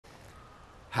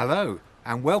Hello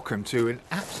and welcome to an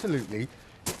absolutely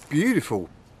beautiful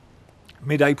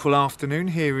mid-April afternoon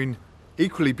here in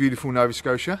equally beautiful Nova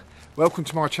Scotia. Welcome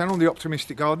to my channel, The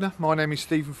Optimistic Gardener. My name is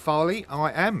Stephen Farley.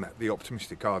 I am The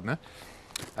Optimistic Gardener.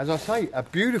 As I say, a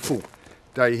beautiful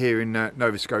day here in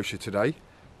Nova Scotia today.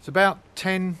 It's about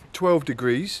 10-12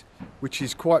 degrees, which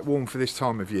is quite warm for this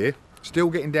time of year. Still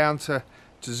getting down to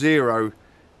zero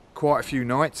quite a few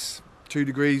nights. 2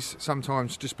 degrees,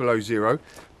 sometimes just below zero.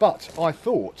 But I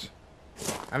thought,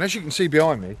 and as you can see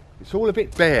behind me, it's all a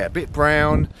bit bare, a bit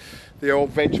brown, the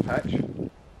old veg patch.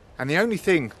 And the only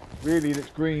thing really that's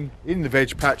green in the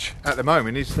veg patch at the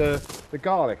moment is the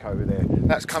garlic over there.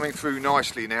 That's coming through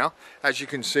nicely now, as you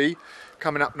can see,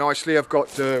 coming up nicely. I've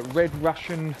got Red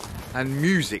Russian and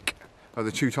Music are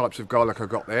the two types of garlic I've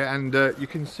got there. And you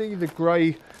can see the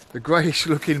greyish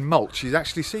looking mulch is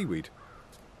actually seaweed,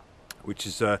 which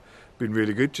is been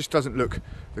really good. Just doesn't look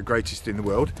the greatest in the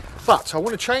world, but I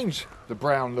want to change the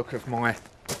brown look of my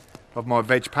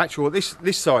veg patch, or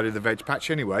this side of the veg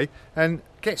patch anyway, and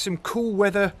get some cool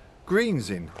weather greens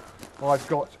in. I've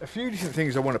got a few different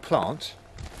things I want to plant.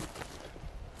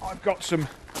 I've got some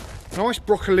nice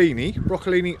broccolini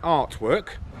artwork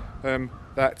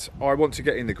that I want to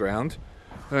get in the ground,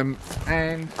 and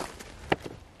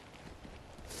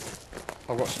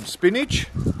I've got some spinach.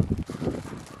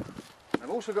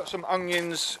 I've also got some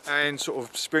onions and sort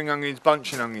of spring onions,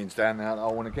 bunching onions down there that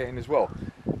I want to get in as well.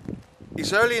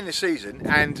 It's early in the season,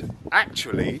 and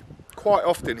actually quite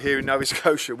often here in Nova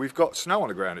Scotia we've got snow on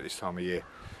the ground at this time of year,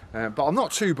 but I'm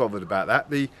not too bothered about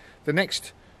that. The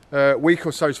next week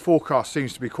or so's forecast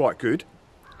seems to be quite good,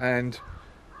 and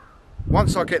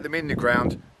once I get them in the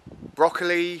ground,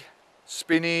 broccoli,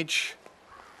 spinach,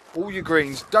 all your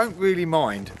greens don't really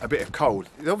mind a bit of cold.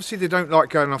 Obviously they don't like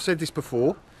going, I've said this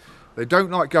before, they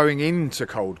don't like going into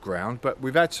cold ground, but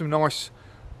we've had some nice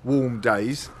warm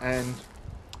days, and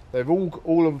they've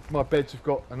all of my beds have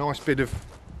got a nice bit of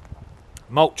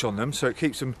mulch on them, so it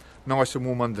keeps them nice and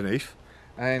warm underneath,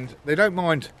 and they don't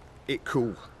mind it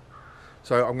cool.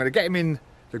 So I'm going to get them in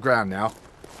the ground now,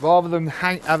 rather than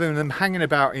having them hanging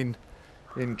about in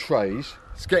trays.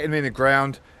 Let's get them in the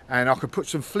ground, and I can put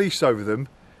some fleece over them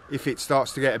if it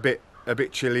starts to get a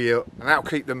bit chilly, and that'll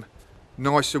keep them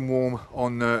nice and warm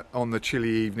on the chilly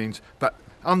evenings. But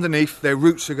underneath, their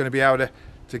roots are going to be able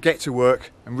to get to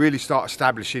work and really start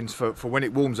establishing for when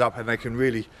it warms up, and they can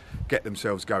really get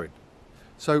themselves going.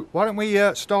 So why don't we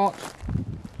start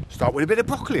with a bit of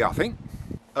broccoli, I think.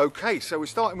 Okay, so we're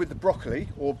starting with the broccoli,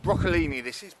 or broccolini.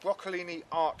 This is broccolini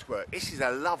artwork. This is a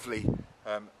lovely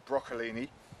broccolini.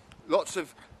 Lots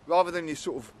of, rather than your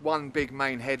sort of one big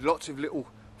main head, lots of little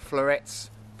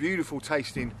florets, beautiful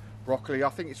tasting broccoli. I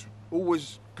think it's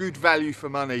always good value for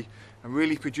money and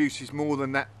really produces more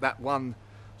than that one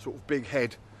sort of big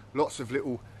head. Lots of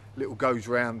little goes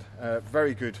round.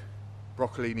 Very good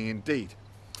broccolini indeed.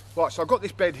 Right, so I've got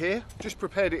this bed here, just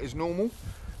prepared it as normal.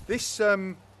 This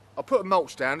I put a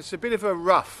mulch down. It's a bit of a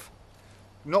rough,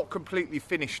 not completely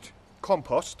finished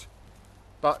compost,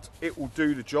 but it will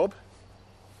do the job.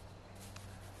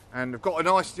 And I've got a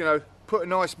nice, put a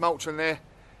nice mulch on there.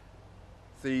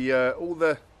 All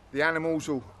the animals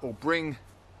will bring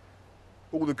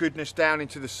all the goodness down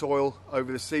into the soil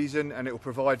over the season, and it will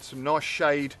provide some nice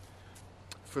shade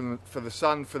for the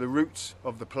sun, for the roots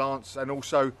of the plants, and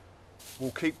also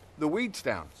will keep the weeds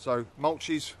down. So mulch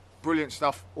is brilliant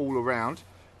stuff all around.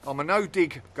 I'm a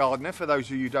no-dig gardener, for those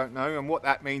of you who don't know, and what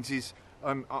that means is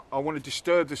I want to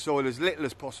disturb the soil as little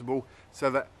as possible, so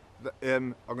that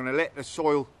I'm going to let the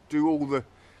soil do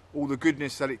all the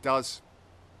goodness that it does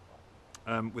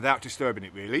without disturbing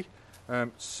it really.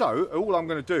 So all I'm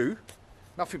going to do,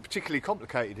 nothing particularly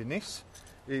complicated in this,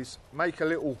 is make a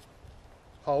little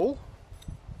hole.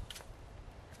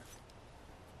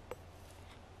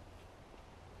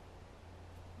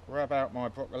 Grab out my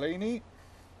broccolini.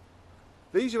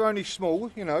 These are only small,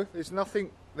 there's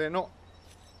nothing, they're not,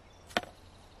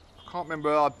 I can't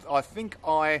remember, I think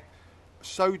I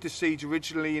sowed the seeds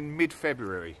originally in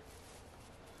mid-February.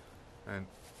 And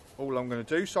all I'm going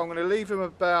to do, so I'm going to leave them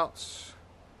about,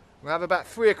 I'm going to have about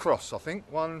 3 across, I think.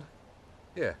 One,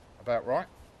 yeah, about right.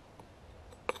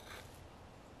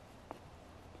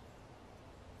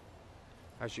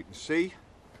 As you can see,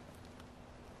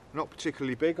 not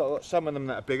particularly big. I've got some of them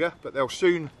that are bigger, but they'll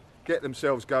soon get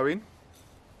themselves going.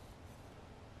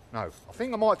 No, I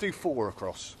think I might do 4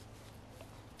 across.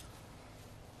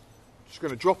 Just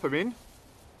going to drop them in,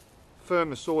 firm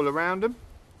the soil around them.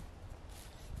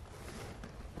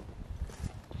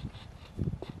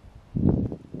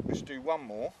 Let's do one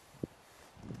more.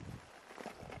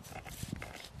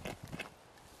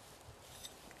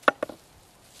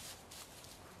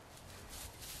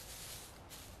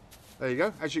 There you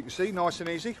go, as you can see, nice and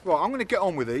easy. Right, I'm going to get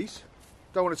on with these.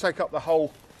 Don't want to take up the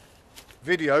whole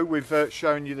video with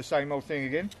showing you the same old thing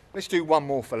again. Let's do one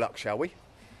more for luck, shall we?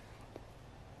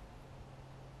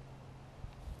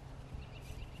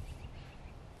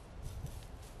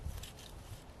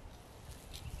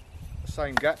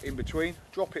 Same gap in between,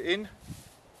 drop it in.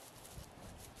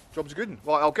 Job's a good one.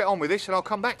 Right, I'll get on with this and I'll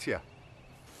come back to you.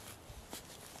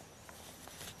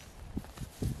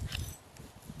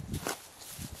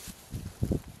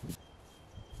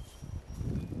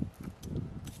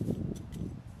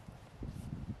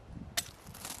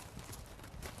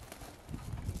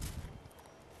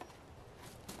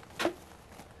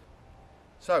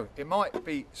 So, it might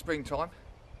be springtime,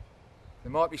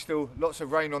 there might be still lots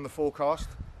of rain on the forecast,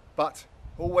 but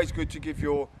always good to give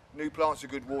your new plants a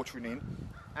good watering in.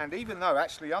 And even though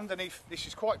actually underneath, this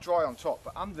is quite dry on top,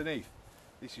 but underneath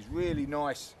this is really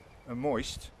nice and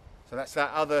moist. So that's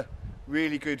that other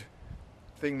really good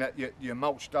thing that your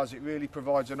mulch does. It really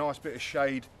provides a nice bit of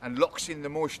shade and locks in the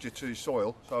moisture to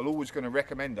soil. So I'm always going to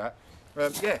recommend that.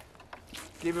 Yeah,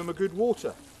 give them a good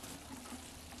water.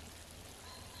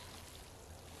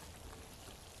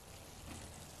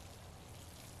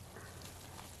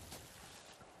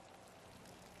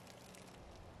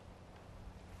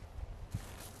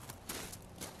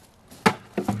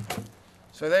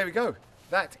 So there we go,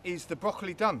 that is the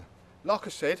broccoli done. Like I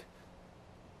said,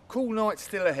 cool night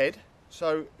still ahead,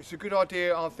 so it's a good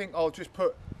idea. I think I'll just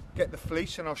get the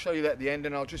fleece, and I'll show you that at the end,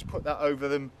 and I'll just put that over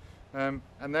them, and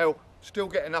they'll still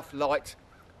get enough light,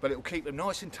 but it'll keep them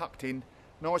nice and tucked in,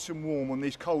 nice and warm on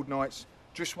these cold nights,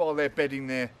 just while they're bedding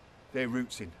their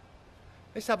roots in.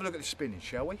 Let's have a look at the spinach,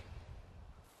 shall we?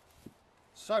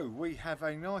 So we have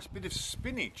a nice bit of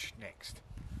spinach next.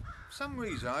 For some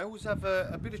reason I always have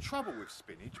a bit of trouble with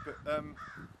spinach, but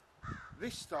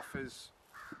this stuff has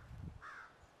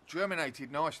germinated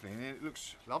nicely and it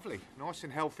looks lovely, nice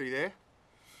and healthy there,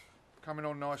 coming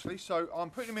on nicely. So I'm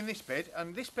putting them in this bed,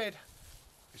 and this bed,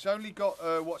 it's only got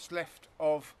what's left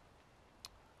of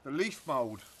the leaf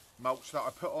mould mulch that I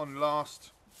put on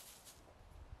last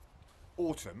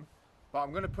autumn, but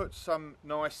I'm going to put some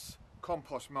nice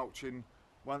compost mulch in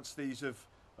once these have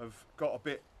got a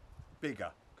bit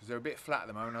bigger, because they're a bit flat at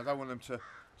the moment. I don't want them to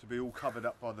be all covered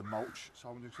up by the mulch, so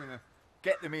I'm just going to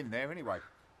get them in there anyway.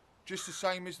 Just the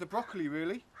same as the broccoli,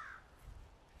 really.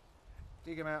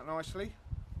 Dig them out nicely.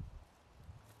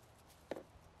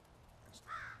 There's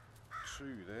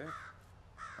two there,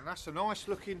 and that's a nice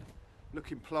looking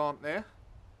plant there.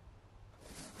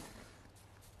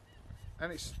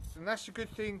 And that's a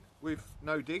good thing with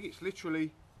no dig. It's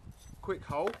literally quick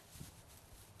hole,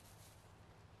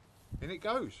 in it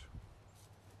goes.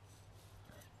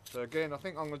 So again, I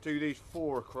think I'm going to do these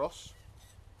 4 across.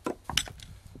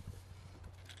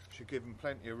 Should give them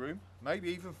plenty of room, maybe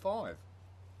even 5.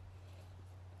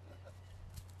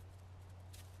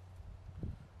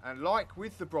 And like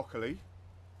with the broccoli,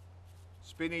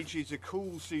 spinach is a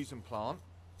cool season plant,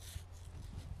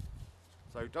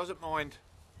 so it doesn't mind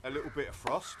a little bit of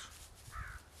frost.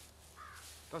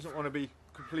 Doesn't want to be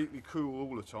completely cool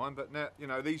all the time, but now, you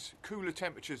know, these cooler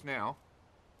temperatures now,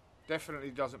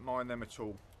 definitely doesn't mind them at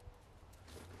all.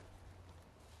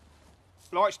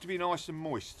 Likes to be nice and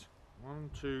moist. 1,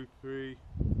 2, 3,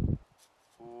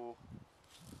 4.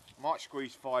 Might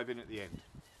squeeze 5 in at the end.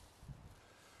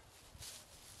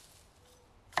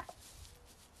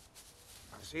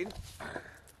 That's in.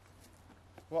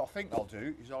 What I think I'll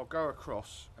do is I'll go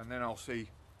across and then I'll see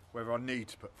whether I need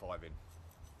to put 5 in.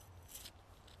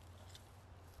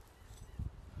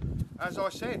 As I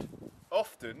said,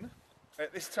 often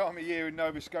at this time of year in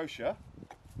Nova Scotia,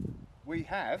 we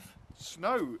have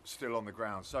snow still on the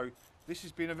ground, so this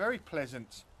has been a very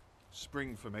pleasant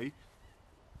spring for me.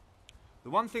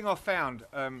 The one thing I found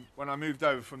when I moved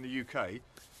over from the UK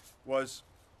was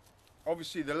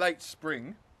obviously the late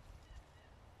spring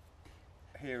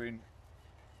here in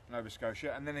Nova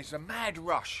Scotia, and then there's a mad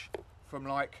rush from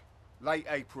like late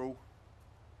April,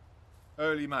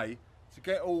 early May to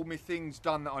get all my things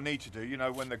done that I need to do, you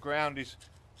know, when the ground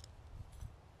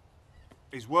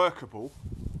is workable.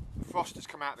 Frost has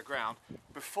come out of the ground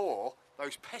before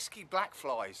those pesky black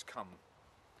flies come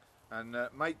and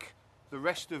make the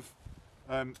rest of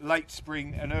late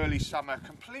spring and early summer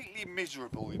completely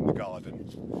miserable in the garden.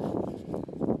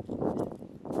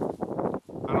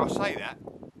 And I say that,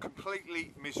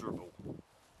 completely miserable.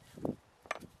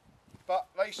 But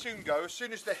they soon go. As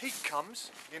soon as the heat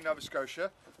comes in Nova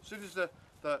Scotia, as soon as the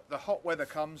hot weather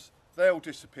comes, they'll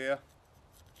disappear,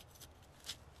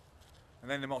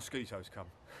 and then the mosquitoes come.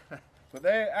 But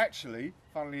they're actually,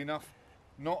 funnily enough,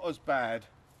 not as bad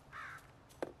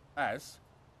as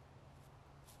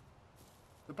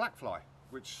the black fly,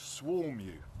 which swarm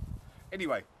you.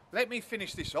 Anyway, let me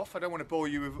finish this off. I don't want to bore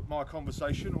you with my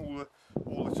conversation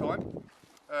all the time,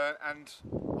 and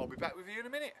I'll be back with you in a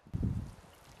minute.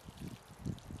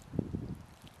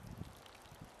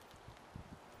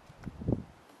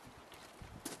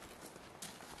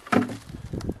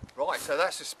 Right, so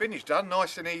that's the spinach done,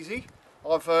 nice and easy.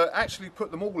 I've actually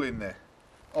put them all in there.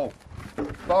 Oh,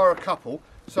 bar a couple.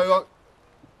 So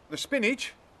the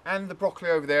spinach and the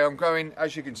broccoli over there, I'm growing,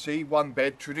 as you can see, one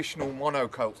bed, traditional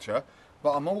monoculture,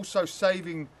 but I'm also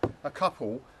saving a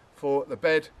couple for the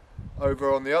bed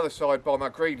over on the other side by my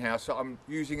greenhouse that I'm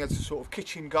using as a sort of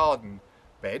kitchen garden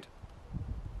bed,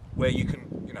 where you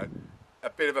can, you know, a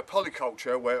bit of a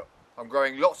polyculture where I'm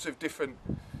growing lots of different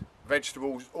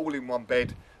vegetables all in one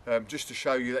bed, just to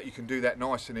show you that you can do that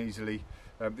nice and easily.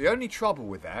 The only trouble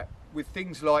with that, with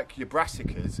things like your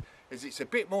brassicas, is it's a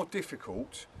bit more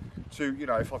difficult to, you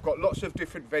know, if I've got lots of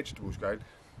different vegetables going,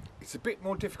 it's a bit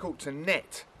more difficult to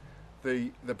net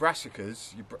the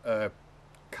brassicas, your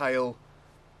kale,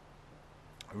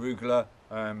 arugula,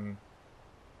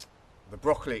 the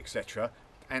broccoli, etc.,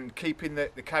 and keeping the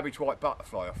cabbage white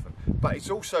butterfly off them. But it's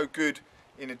also good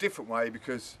in a different way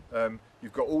because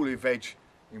you've got all your veg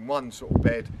in one sort of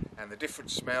bed, and the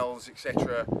different smells,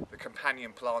 etc., the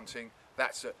companion planting,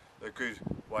 that's a good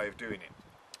way of doing it.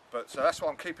 But so that's why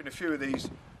I'm keeping a few of these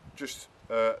just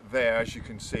there, as you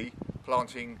can see,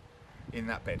 planting in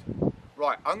that bed.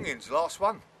 Right, onions, last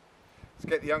one. Let's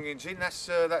get the onions in. That's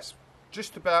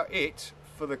just about it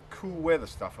for the cool weather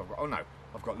stuff. Oh no,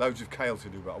 I've got loads of kale to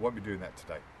do, but I won't be doing that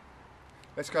today.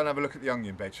 Let's go and have a look at the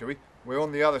onion bed, shall we? We're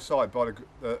on the other side by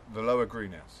the lower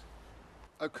greenhouse.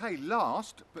 Okay,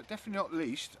 last but definitely not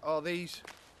least are these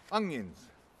onions.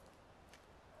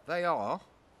 They are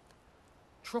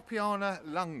Tropiana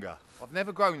lunga. I've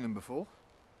never grown them before,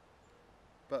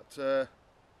 but I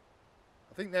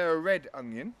think they're a red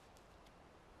onion.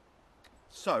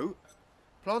 So,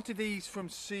 planted these from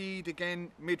seed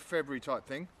again, mid-February type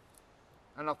thing,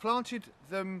 and I planted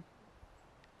them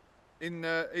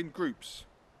in groups,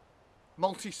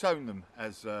 multi-sown them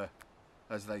as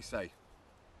they say.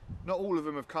 Not all of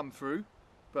them have come through,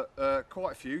 but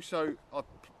quite a few. So I've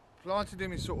planted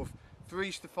them in sort of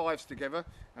 3s to 5s together,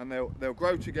 and they'll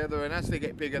grow together, and as they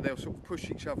get bigger they'll sort of push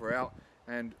each other out,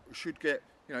 and should get,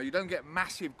 you know, you don't get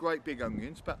massive great big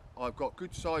onions, but I've got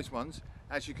good sized ones.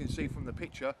 As you can see from the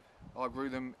picture, I grew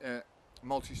them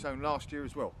multi-sown last year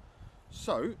as well.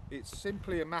 So it's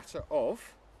simply a matter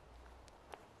of,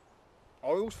 I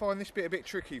always find this bit a bit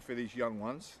tricky for these young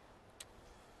ones.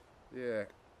 Yeah.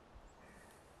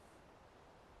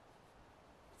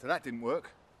 So that didn't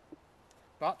work.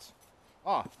 But,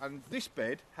 and this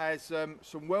bed has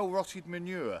some well-rotted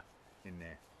manure in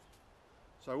there.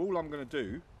 So all I'm going to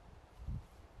do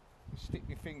is stick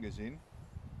my fingers in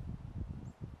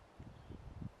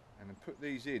and then put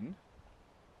these in.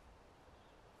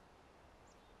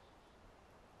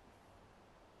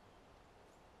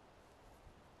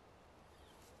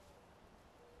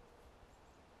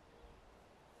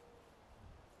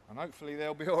 And hopefully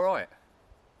they'll be all right.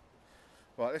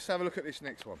 Right, let's have a look at this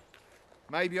next one.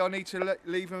 Maybe I need to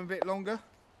leave them a bit longer.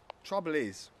 Trouble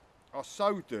is, I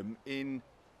sowed them in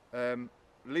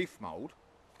leaf mould,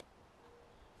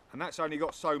 and that's only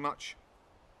got so much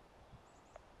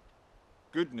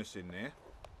goodness in there.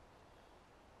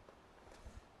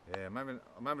 Yeah, I'm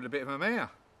having a bit of a mare.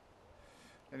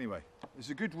 Anyway, there's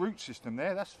a good root system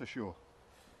there, that's for sure.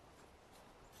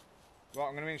 Right,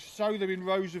 I'm going to sow them in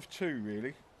rows of 2,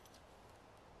 really.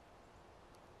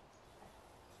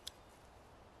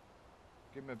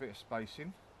 Give them a bit of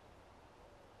spacing.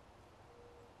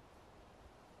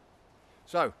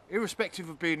 So, irrespective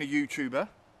of being a YouTuber,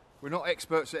 we're not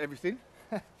experts at everything,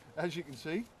 as you can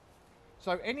see.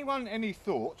 So, any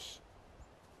thoughts?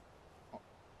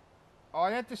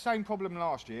 I had the same problem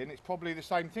last year, and it's probably the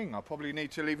same thing. I probably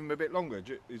need to leave them a bit longer.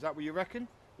 Is that what you reckon?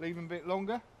 Leave them a bit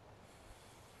longer?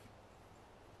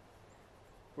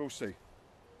 We'll see.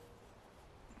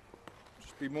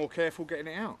 Just be more careful getting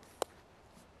it out.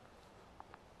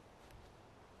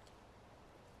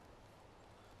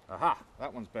 Aha,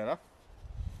 that one's better.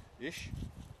 Ish.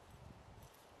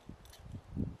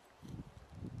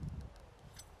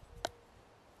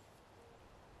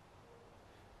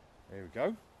 There we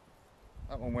go.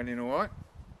 That one went in all right.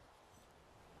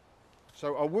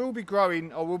 So I will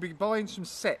be buying some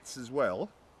sets as well,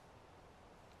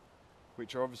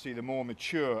 which are obviously the more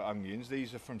mature onions.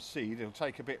 These are from seed, it'll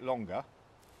take a bit longer.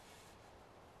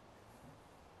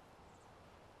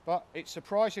 But it's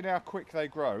surprising how quick they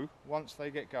grow once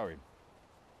they get going.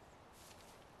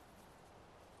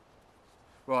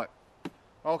 Right,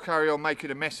 I'll carry on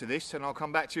making a mess of this and I'll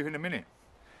come back to you in a minute.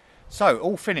 So,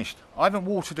 all finished. I haven't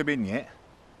watered them in yet,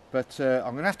 but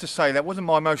I'm going to have to say that wasn't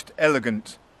my most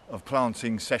elegant of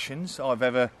planting sessions I've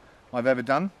ever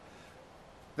done.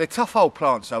 They're tough old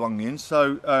plants, though, onions,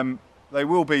 so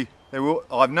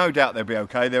I've no doubt they'll be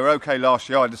okay. They were okay last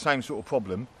year. I had the same sort of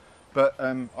problem, but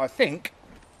I think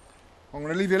I'm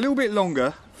going to leave you a little bit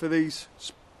longer for these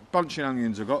bunching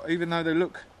onions I've got, even though they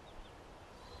look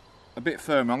a bit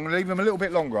firmer. I'm going to leave them a little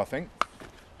bit longer, I think,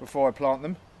 before I plant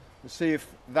them. We'll see if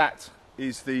that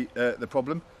is the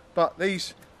problem. But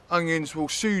these onions will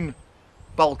soon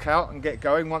bulk out and get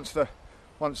going once the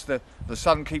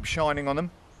sun keeps shining on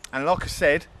them. And like I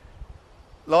said,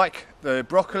 like the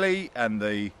broccoli and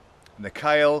the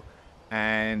kale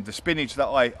and the spinach that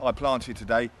I planted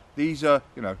today, these are,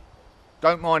 you know,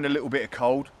 don't mind a little bit of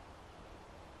cold,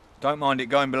 don't mind it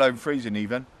going below freezing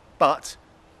even, but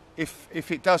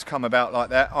if it does come about like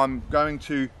that, I'm going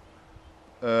to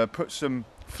put some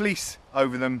fleece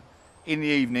over them in the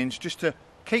evenings just to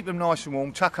keep them nice and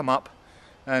warm, tuck them up,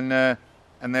 and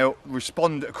they'll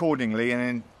respond accordingly, and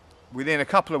then within a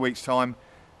couple of weeks' time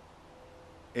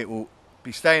it will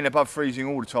be staying above freezing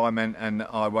all the time, and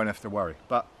I won't have to worry.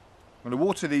 But I'm going to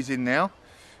water these in now,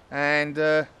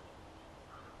 and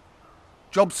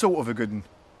job's sort of a good one.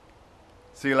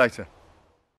 See you later.